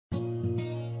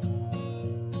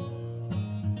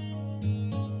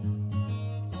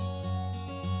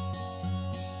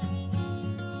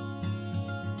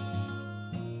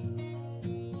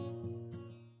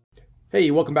Hey,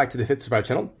 welcome back to the Fit Survive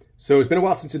channel. So it's been a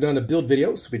while since I've done a build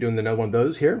video, so we'll be doing another one of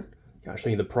those here. I'll show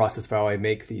you the process of how I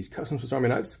make these custom Swiss Army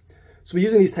knives. So we're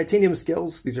using these titanium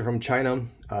scales. These are from China.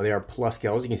 They are plus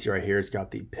scales. You can see right here, it's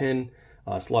got the pin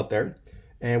slot there.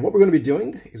 And what we're going to be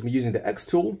doing is we're using the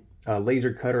Xtool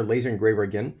laser cutter, laser engraver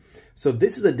again. So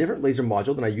this is a different laser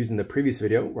module than I used in the previous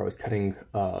video where I was cutting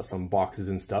some boxes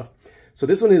and stuff. So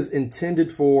this one is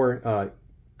intended for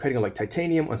cutting on like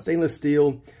titanium, on stainless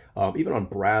steel, even on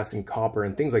brass and copper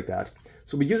and things like that.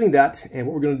 So we're using that, and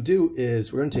what we're going to do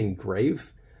is we're going to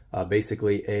engrave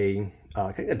basically a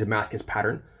kind of a Damascus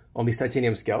pattern on these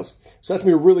titanium scales. So that's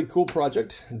going to be a really cool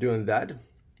project, doing that.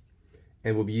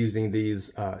 And we'll be using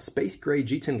these space gray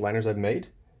G10 liners I've made.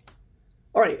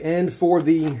 All right, and for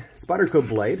the Spyderco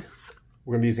blade,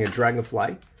 we're going to be using a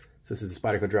Dragonfly. So this is a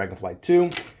Spyderco Dragonfly 2,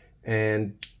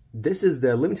 and this is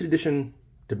the limited edition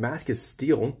Damascus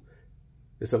steel.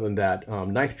 It's something that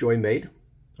Knife Joy made.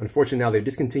 Unfortunately, now they've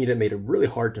discontinued it, made it really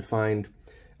hard to find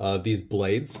these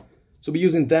blades. So we'll be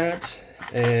using that,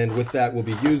 and with that, we'll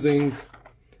be using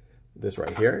this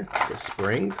right here, the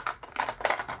spring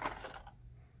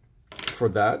for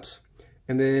that.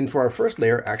 And then for our first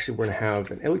layer, actually, we're gonna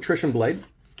have an electrician blade.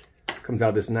 Comes out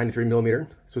of this 93mm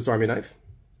Swiss Army knife.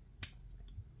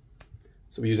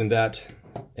 So we're using that,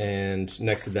 and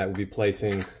next to that, we'll be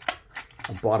placing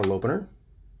a bottle opener.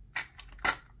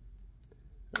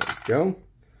 Go.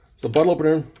 So bottle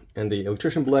opener and the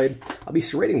electrician blade. I'll be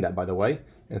serrating that, by the way.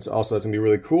 And it's also, that's gonna be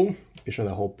really cool. Be showing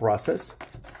the whole process.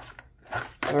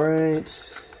 All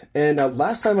right. And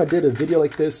last time I did a video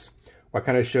like this, where I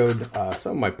kind of showed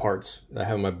some of my parts that I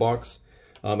have in my box.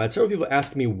 I had several people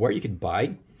asking me where you could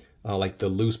buy like the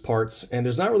loose parts, and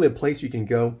there's not really a place you can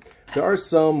go. There are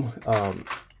some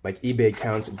like eBay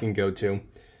accounts that you can go to,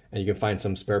 and you can find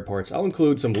some spare parts. I'll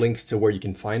include some links to where you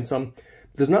can find some.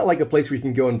 There's not like a place where you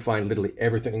can go and find literally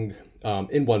everything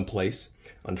in one place,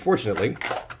 unfortunately.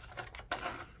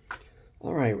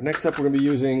 All right, next up we're gonna be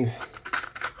using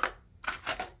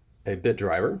a bit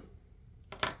driver.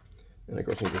 And of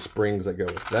course we need the springs that go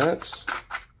with that.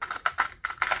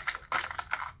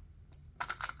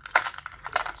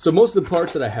 So most of the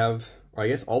parts that I have, or I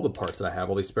guess all the parts that I have,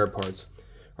 all these spare parts,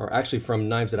 are actually from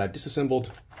knives that I've disassembled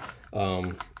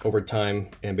over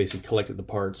time and basically collected the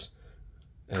parts.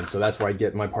 And so that's where I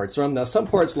get my parts from. Now some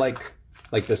parts like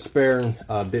the spare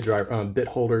bit driver, bit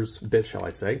holders, bit shall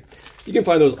I say, you can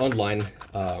find those online.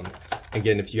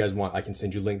 Again, if you guys want, I can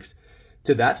send you links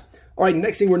to that. All right,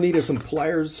 next thing we're needing is some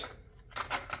pliers.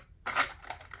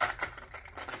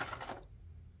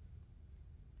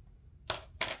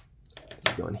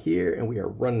 Go in here, and we are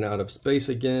running out of space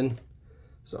again.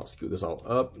 So I'll scoot this all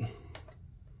up. And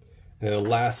then the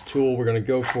last tool we're gonna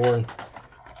go for are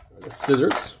the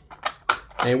scissors.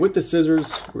 And with the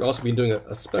scissors, we're also be doing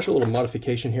a special little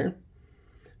modification here.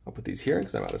 I'll put these here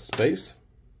because I'm out of space.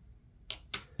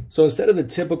 So instead of the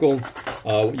typical,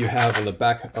 what you have on the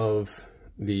back of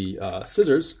the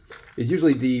scissors, is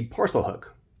usually the parcel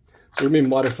hook. So we're going to be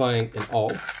modifying an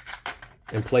awl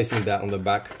and placing that on the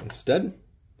back instead.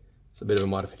 So a bit of a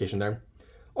modification there.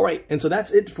 All right, and so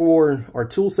that's it for our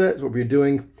tool set. What we're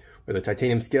doing with the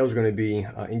titanium scales, we're going to be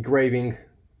engraving.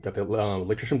 Got the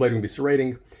electrician blade, we're going to be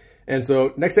serrating. And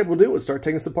so next step we'll do is start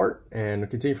taking this apart and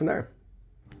continue from there.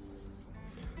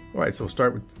 All right, so we'll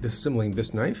start with disassembling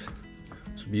this knife.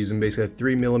 So we'll be using basically a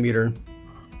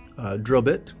 3mm drill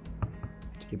bit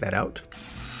to get that out.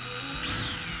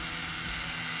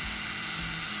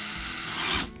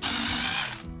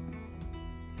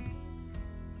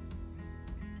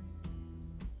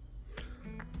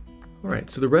 All right,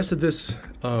 so the rest of this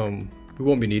we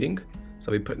won't be needing.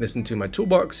 So I'll be putting this into my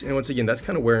toolbox, and once again, that's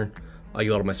kind of where I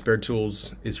get a lot of my spare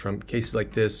tools, is from cases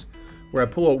like this, where I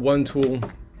pull out one tool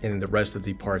and the rest of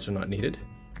the parts are not needed.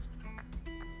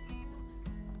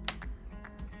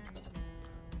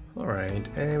 All right,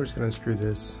 and we're just gonna unscrew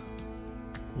this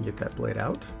and get that blade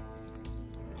out.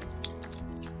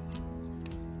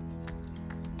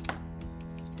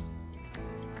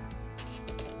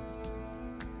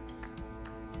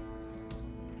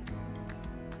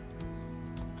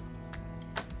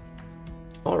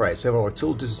 All right, so I have our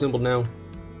tools disassembled now.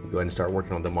 We'll go ahead and start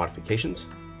working on the modifications.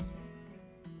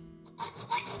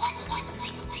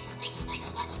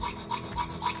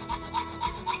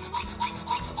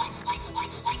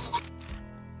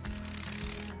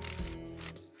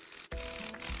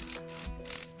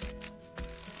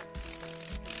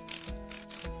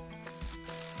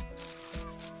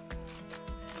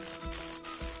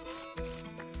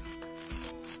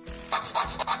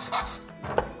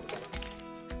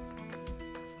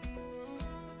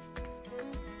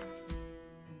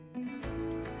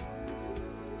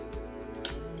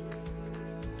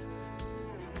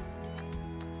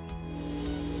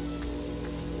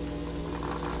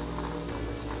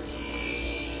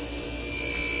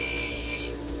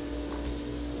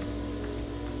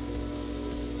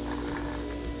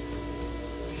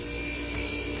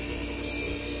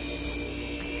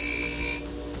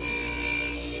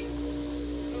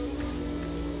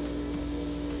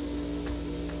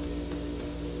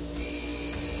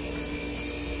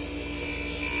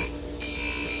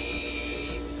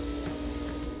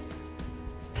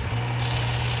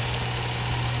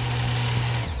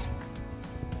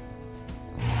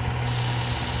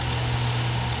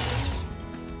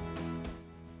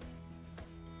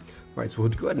 All right, so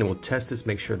we'll go ahead and we'll test this,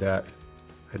 make sure that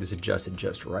I have this adjusted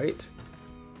just right.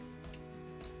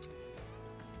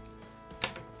 I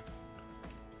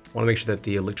want to make sure that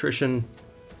the electrician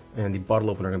and the bottle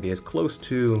opener are going to be as close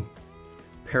to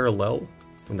parallel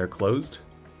when they're closed.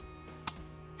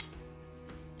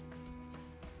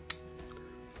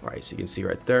 All right, so you can see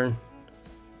right there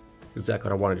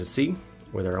exactly what I wanted to see,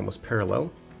 where they're almost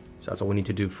parallel. So that's all we need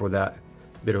to do for that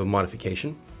bit of a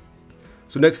modification.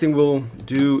 So next thing we'll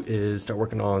do is start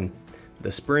working on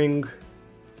the spring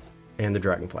and the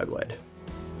dragonfly blade.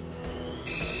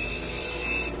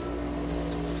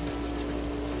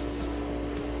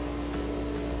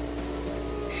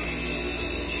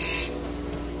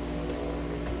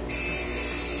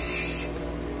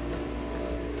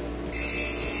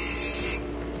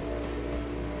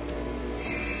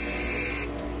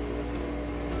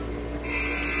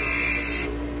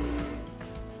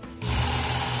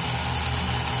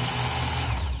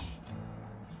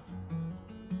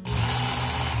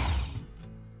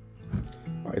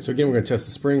 All right, so again, we're going to test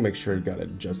the spring, make sure you got it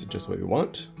adjusted just the way we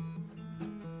want.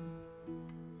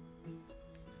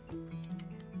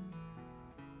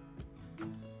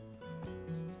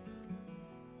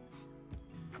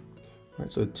 All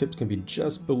right, so the tips can be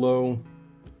just below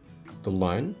the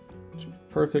line, which is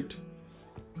perfect.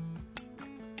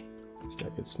 Just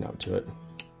gotta get snap to it.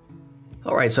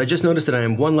 All right, so I just noticed that I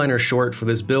am one liner short for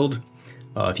this build.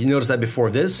 If you noticed that before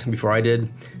I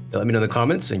did, let me know in the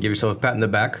comments and give yourself a pat in the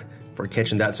back for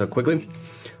catching that so quickly.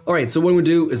 All right, so what I'm gonna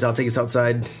do is I'll take this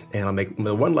outside and I'll make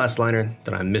the one last liner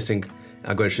that I'm missing.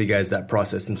 I'll go ahead and show you guys that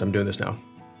process since I'm doing this now.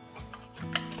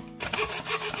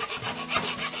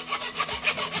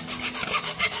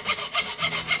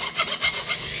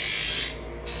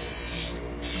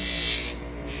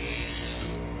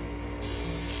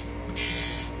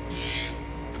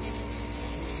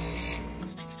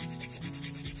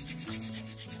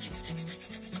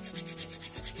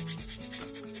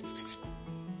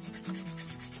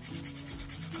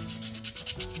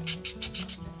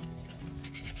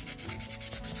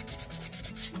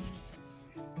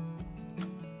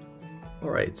 All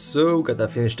right, so got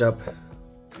that finished up.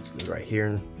 It's right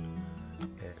here.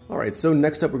 All right, so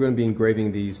next up we're going to be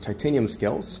engraving these titanium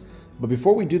scales. But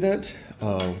before we do that,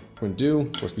 we're going to do,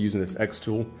 of course, we're using this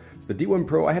Xtool. It's the D1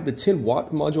 Pro. I have the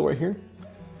 10-watt module right here.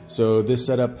 So this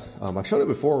setup, I've shown it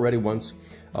before already once.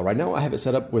 Right now I have it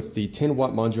set up with the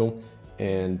 10-watt module.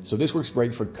 And so this works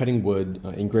great for cutting wood,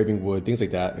 engraving wood, things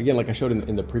like that. Again, like I showed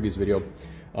in the previous video.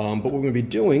 But what we're going to be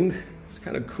doing, it's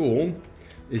kind of cool,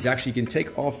 is actually you can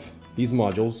take off these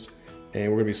modules and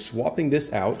we're going to be swapping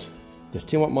this out, this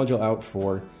 10-watt module out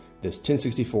for this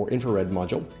 1064 infrared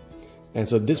module. And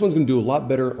so this one's going to do a lot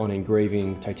better on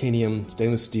engraving titanium,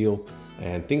 stainless steel,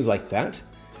 and things like that.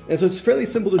 And so it's fairly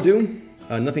simple to do,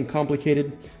 nothing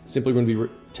complicated. Simply we're going to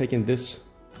be taking this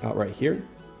out right here,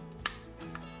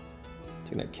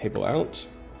 taking that cable out,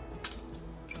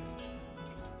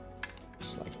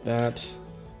 just like that.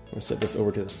 I'm going to set this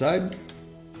over to the side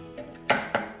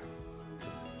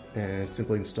and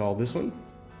simply install this one.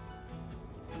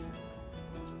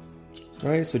 All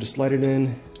right, so just slide it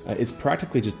in. It's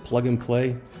practically just plug and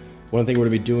play. One thing we're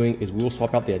going to be doing is we will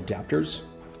swap out the adapters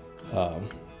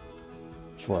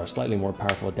for a slightly more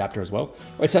powerful adapter as well. All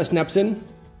right, so that snaps in.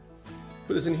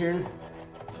 Put this in here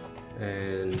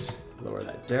and lower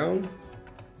that down.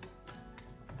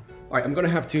 All right, I'm going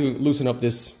to have to loosen up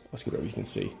this. Let's get over, you can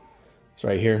see. It's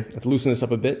right here. I have to loosen this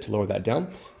up a bit to lower that down.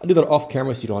 I'll do that off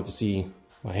camera so you don't have to see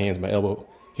my hands, my elbow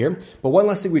here. But one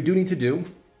last thing we do need to do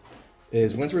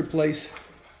is once we replace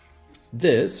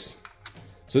this,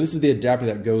 so this is the adapter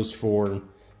that goes for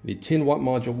the 10-watt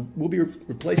module. We'll be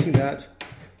replacing that,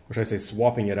 or should I say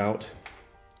swapping it out,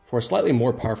 for a slightly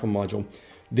more powerful module.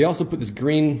 They also put this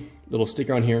green little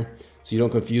sticker on here so you don't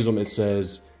confuse them. It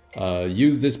says,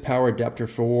 use this power adapter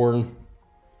for,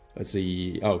 let's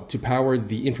see, to power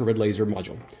the infrared laser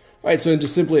module. All right, so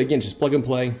just simply, again, just plug and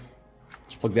play.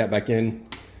 Just plug that back in.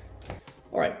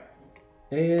 All right,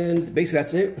 and basically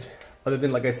that's it. Other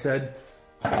than, like I said,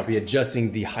 I'll be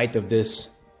adjusting the height of this.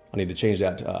 I need to change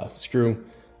that screw.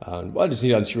 Well, I just need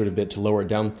to unscrew it a bit to lower it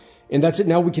down. And that's it.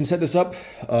 Now we can set this up.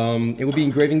 It will be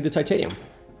engraving the titanium.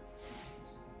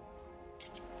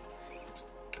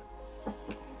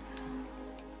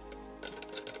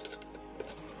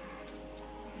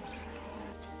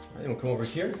 Then we'll come over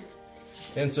here.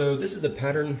 And so this is the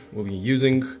pattern we'll be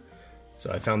using. So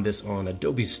I found this on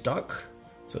Adobe stock.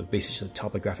 So basically a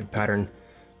topographic pattern.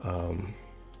 So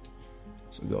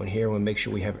go in here, we'll make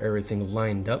sure we have everything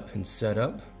lined up and set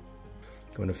up.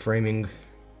 Go into framing. All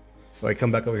right,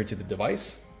 come back over here to the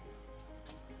device.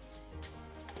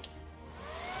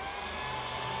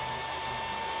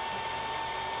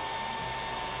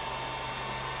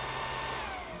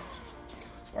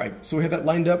 right, so we have that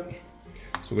lined up.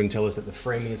 So we're gonna tell us that the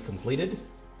framing is completed.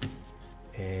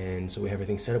 And so we have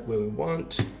everything set up where we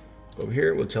want. Go over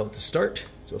here, we'll tell it to start.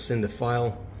 So we'll send the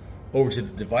file over to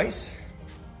the device.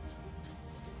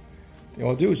 All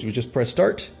I'll do is we just press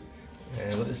start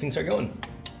and let this thing start going.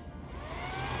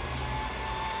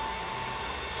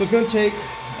 So it's gonna take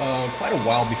quite a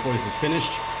while before this is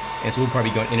finished. And so we'll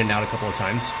probably go in and out a couple of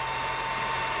times.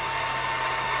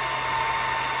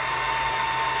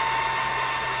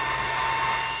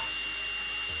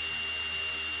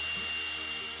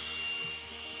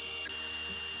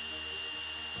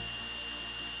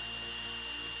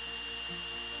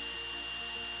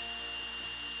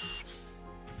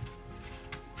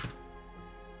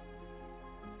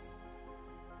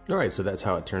 All right, so that's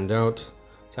how it turned out.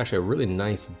 It's actually a really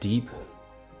nice, deep,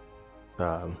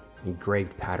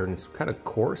 engraved pattern. It's kind of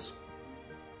coarse,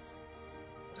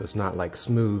 so it's not like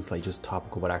smooth, like just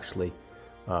topical, but actually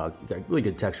got really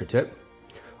good texture to it.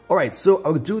 All right, so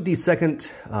I'll do the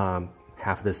second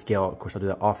half of the scale. Of course, I'll do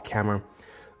that off camera.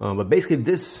 But basically,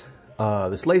 this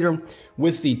laser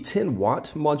with the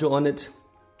 10-watt module on it,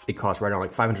 it costs right around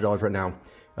like $500 right now.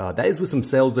 That is with some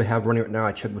sales they have running right now.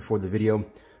 I checked before the video.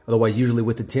 Otherwise, usually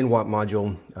with the 10-watt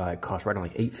module, it costs right around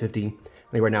like $850.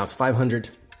 I think right now it's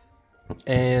 $500.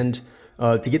 And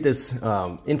to get this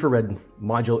infrared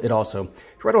module,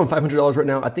 it's right on $500 right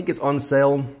now. I think it's on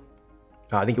sale.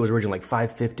 I think it was originally like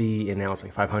 $550 and now it's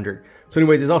like $500. So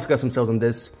anyways, it's also got some sales on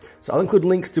this. So I'll include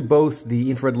links to both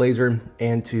the infrared laser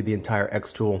and to the entire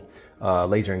Xtool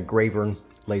laser engraver,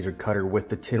 laser cutter with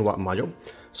the 10-watt module.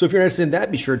 So if you're interested in that,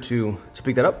 be sure to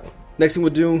pick that up. Next thing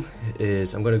we'll do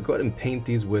is I'm going to go ahead and paint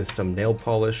these with some nail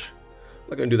polish. I'm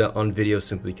not going to do that on video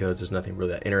simply because there's nothing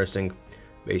really that interesting.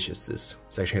 It's just this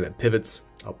section here that pivots.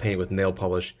 I'll paint it with nail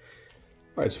polish.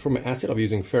 All right, so for my acid, I'll be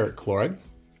using ferric chloride.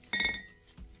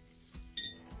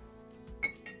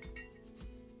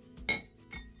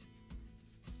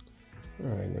 All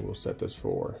right, and then we'll set this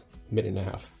for a minute and a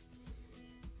half.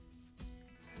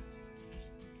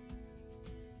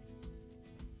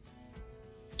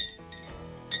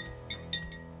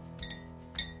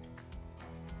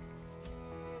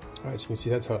 All right, so you can see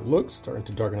that's how it looks, starting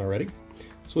to darken already.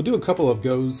 So we'll do a couple of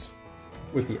goes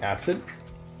with the acid.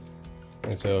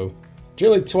 And so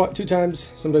generally 2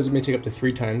 times, sometimes it may take up to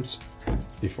 3 times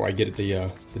before I get it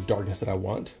the darkness that I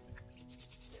want.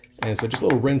 And so just a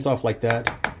little rinse off like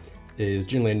that is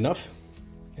generally enough.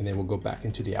 And then we'll go back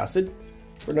into the acid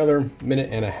for another minute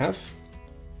and a half.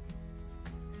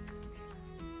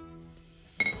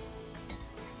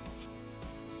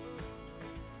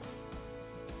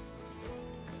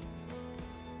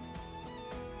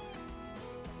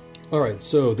 All right,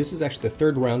 so this is actually the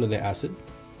 3rd round of the acid.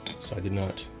 So I did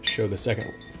not show the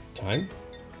 2nd time,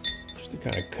 just to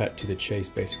kind of cut to the chase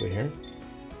basically here.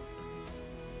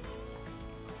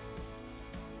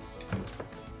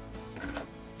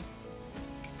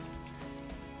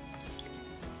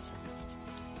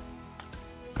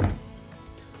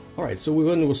 All right, so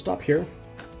we'll stop here.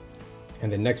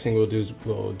 And the next thing we'll do is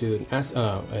we'll do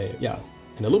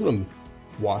an aluminum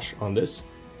wash on this.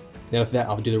 Then after that,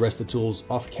 I'll do the rest of the tools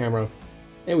off camera,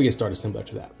 and we can start assembly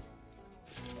after that.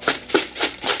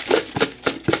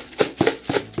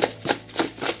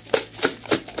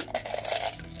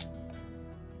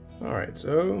 All right,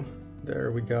 so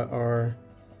there we got our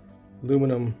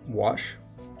aluminum wash,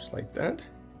 just like that.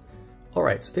 All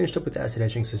right, so finished up with acid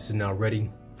etching, so this is now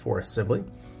ready for assembly.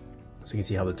 So you can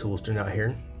see how the tools turn out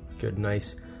here. Good,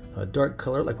 nice dark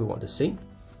color like we want to see.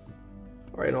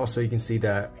 All right, and also you can see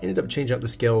that I ended up changing out the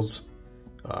scales,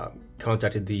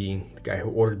 contacted the guy who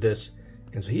ordered this,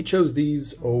 and so he chose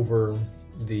these over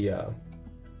the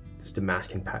this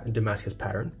Damascus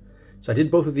pattern. So I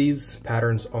did both of these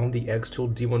patterns on the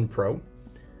Xtool D1 Pro.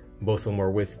 Both of them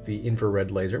were with the infrared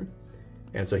laser.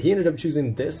 And so he ended up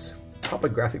choosing this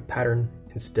topographic pattern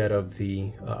instead of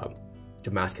the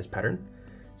Damascus pattern.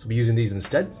 So we'll be using these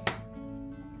instead.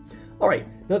 All right,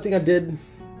 another thing I did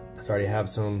is I already have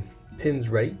some pins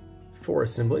ready for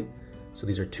assembly. So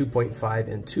these are 2.5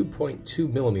 and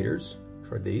 2.2 millimeters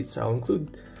for these. So I'll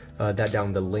include that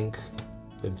down the link,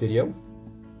 the video,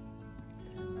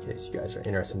 in case you guys are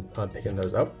interested in picking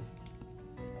those up.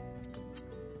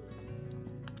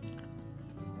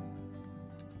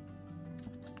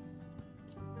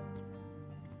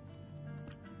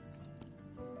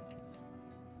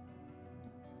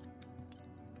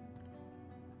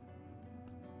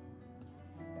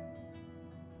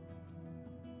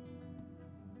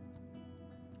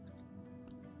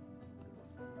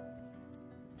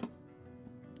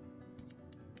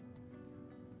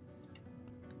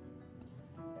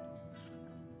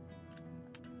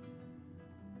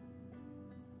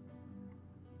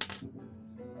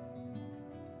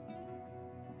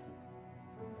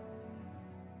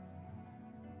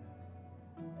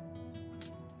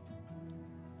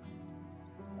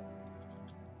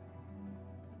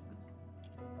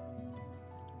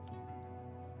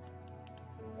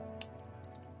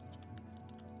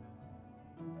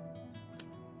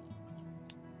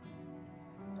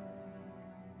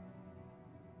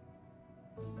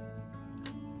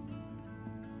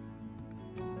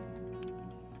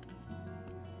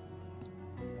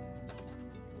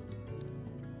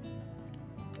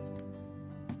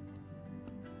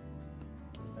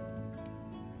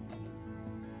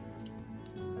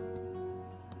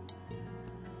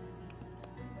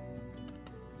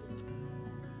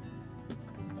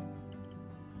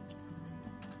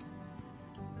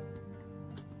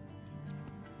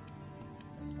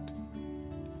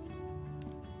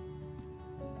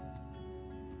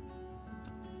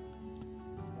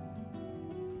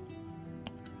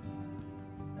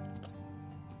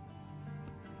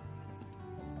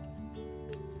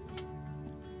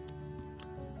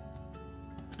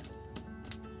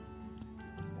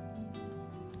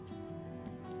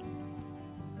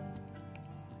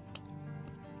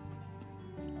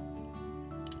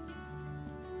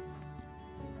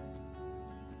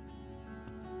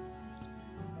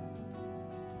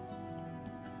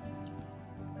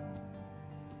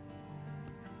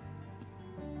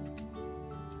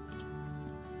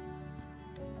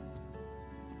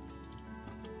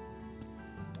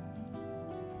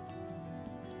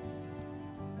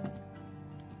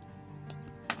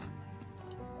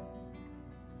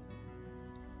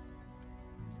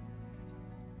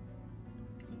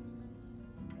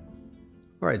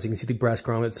 All right, so you can see the brass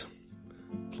grommets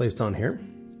placed on here.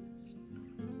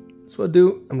 So what I'll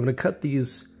do, I'm gonna cut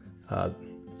these,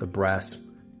 the brass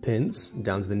pins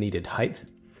down to the needed height.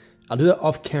 I'll do that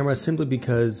off camera simply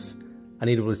because I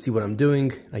need to be able to see what I'm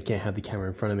doing. I can't have the camera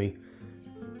in front of me.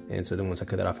 And so then once I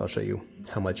cut that off, I'll show you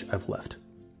how much I've left.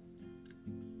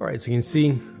 All right, so you can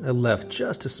see I left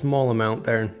just a small amount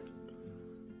there.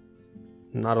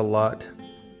 Not a lot.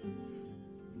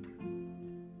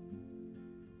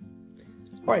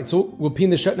 All right, so we'll peen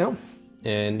this shut now.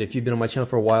 And if you've been on my channel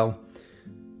for a while,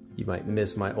 you might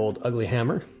miss my old ugly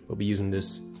hammer. We'll be using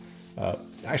this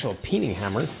actual peening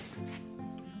hammer,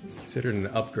 considered an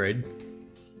upgrade.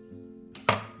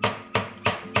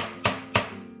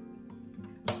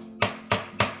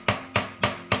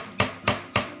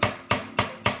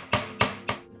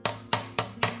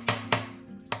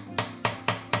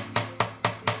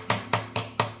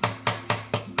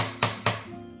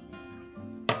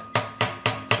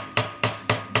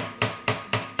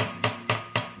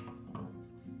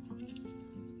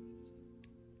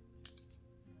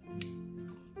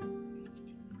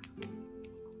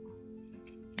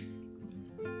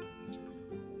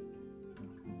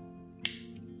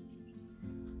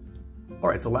 All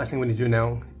right, so last thing we need to do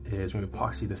now is we're going to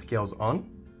epoxy the scales on.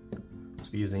 So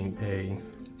we're using a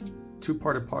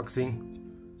 2-part epoxy.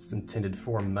 It's intended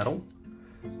for metal.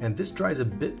 And this dries a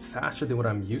bit faster than what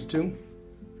I'm used to.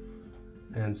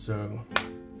 And so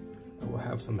I will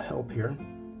have some help here.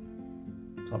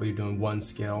 So I'll be doing one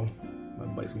scale. My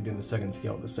buddy's going to be doing the second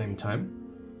scale at the same time.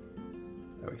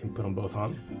 That we can put them both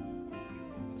on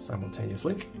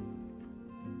simultaneously.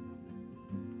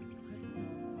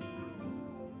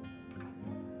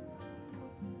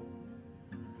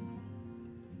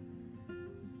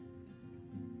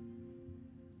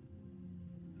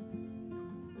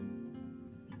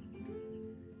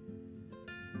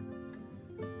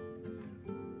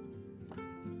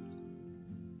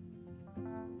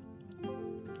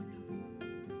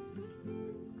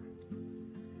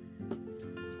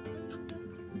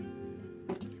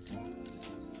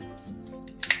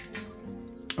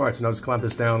 All right, so now just clamp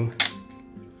this down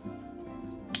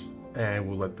and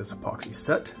we'll let this epoxy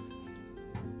set.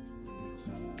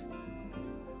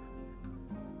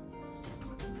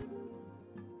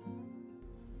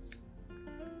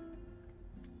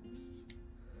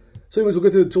 So anyways, we'll go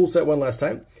through the tool set one last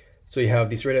time. So you have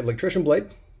the straight edge electrician blade,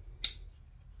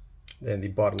 then the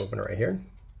bottle opener right here.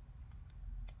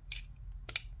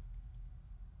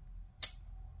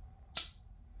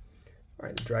 All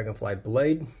right, the Dragonfly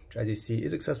blade, which as you see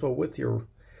is accessible with your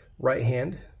right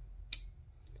hand.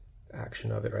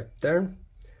 Action of it right there.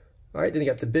 All right, then you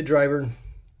got the bit driver,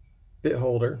 bit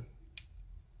holder,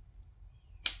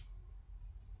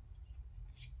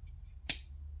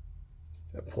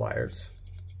 pliers,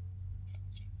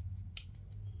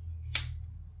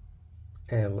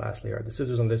 and lastly are the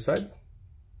scissors on this side.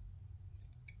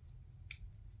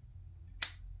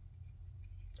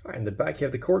 All right, in the back you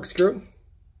have the corkscrew,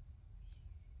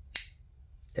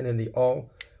 and then the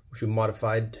awl, which we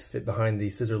modified to fit behind the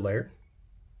scissor layer.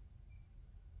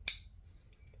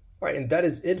 All right, and that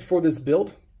is it for this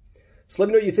build. So let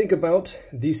me know what you think about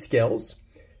these scales,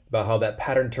 about how that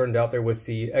pattern turned out there with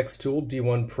the Xtool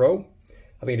D1 Pro.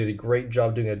 I think it did a great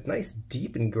job doing a nice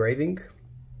deep engraving.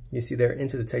 You see there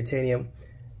into the titanium.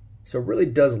 So it really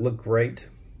does look great.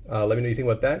 Let me know what you think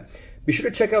about that. Be sure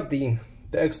to check out the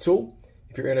Xtool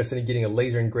if you're interested in getting a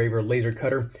laser engraver, laser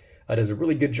cutter. It does a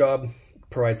really good job.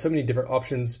 Provides so many different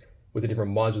options with the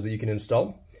different modules that you can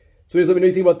install. So let me know what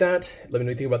you think about that. Let me know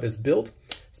what you think about this build,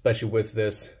 especially with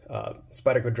this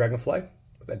Spyderco Dragonfly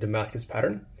with that Damascus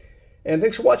pattern. And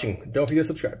thanks for watching. Don't forget to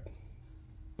subscribe.